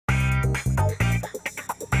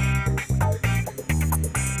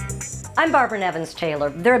I'm Barbara Nevins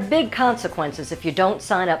Taylor. There are big consequences if you don't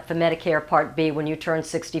sign up for Medicare Part B when you turn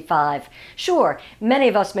 65. Sure, many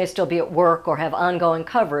of us may still be at work or have ongoing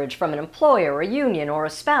coverage from an employer, a union, or a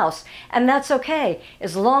spouse, and that's okay.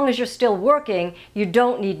 As long as you're still working, you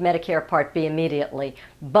don't need Medicare Part B immediately.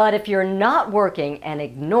 But if you're not working and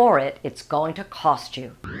ignore it, it's going to cost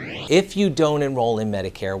you. If you don't enroll in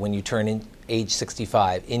Medicare when you turn age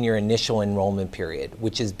 65 in your initial enrollment period,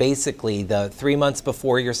 which is basically the 3 months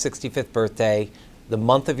before your 65th birthday, the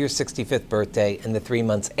month of your 65th birthday, and the 3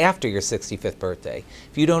 months after your 65th birthday,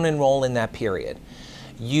 if you don't enroll in that period,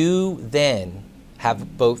 you then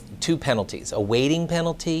have both two penalties, a waiting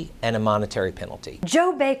penalty and a monetary penalty.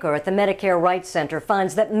 Joe Baker at the Medicare Rights Center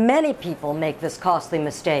finds that many people make this costly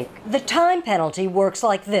mistake. The time penalty works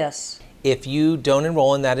like this. If you don't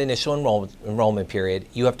enroll in that initial enrollment period,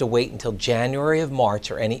 you have to wait until January of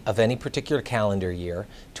March or any particular calendar year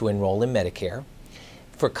to enroll in Medicare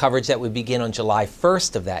for coverage that would begin on July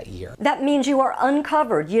 1st of that year. That means you are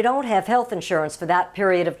uncovered. You don't have health insurance for that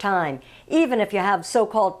period of time, even if you have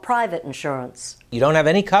so-called private insurance. You don't have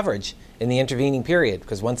any coverage in the intervening period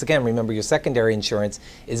because, once again, remember, your secondary insurance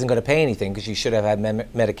isn't going to pay anything because you should have had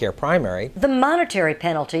Medicare primary. The monetary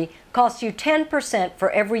penalty costs you 10%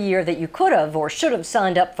 for every year that you could have or should have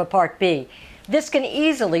signed up for Part B. This can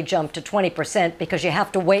easily jump to 20% because you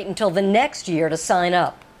have to wait until the next year to sign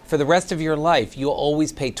up. For the rest of your life, you'll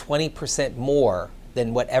always pay 20% more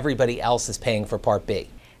than what everybody else is paying for Part B.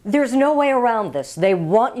 There's no way around this. They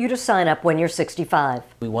want you to sign up when you're 65.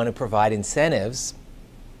 We want to provide incentives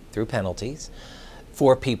through penalties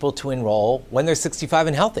for people to enroll when they're 65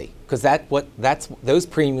 and healthy, because those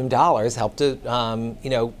premium dollars help to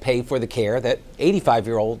pay for the care that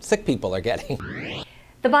 85-year-old sick people are getting.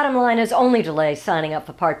 The bottom line is only delay signing up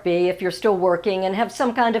for Part B if you're still working and have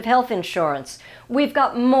some kind of health insurance. We've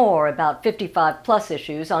got more about 55+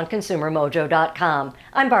 issues on ConsumerMojo.com.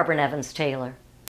 I'm Barbara Nevins Taylor.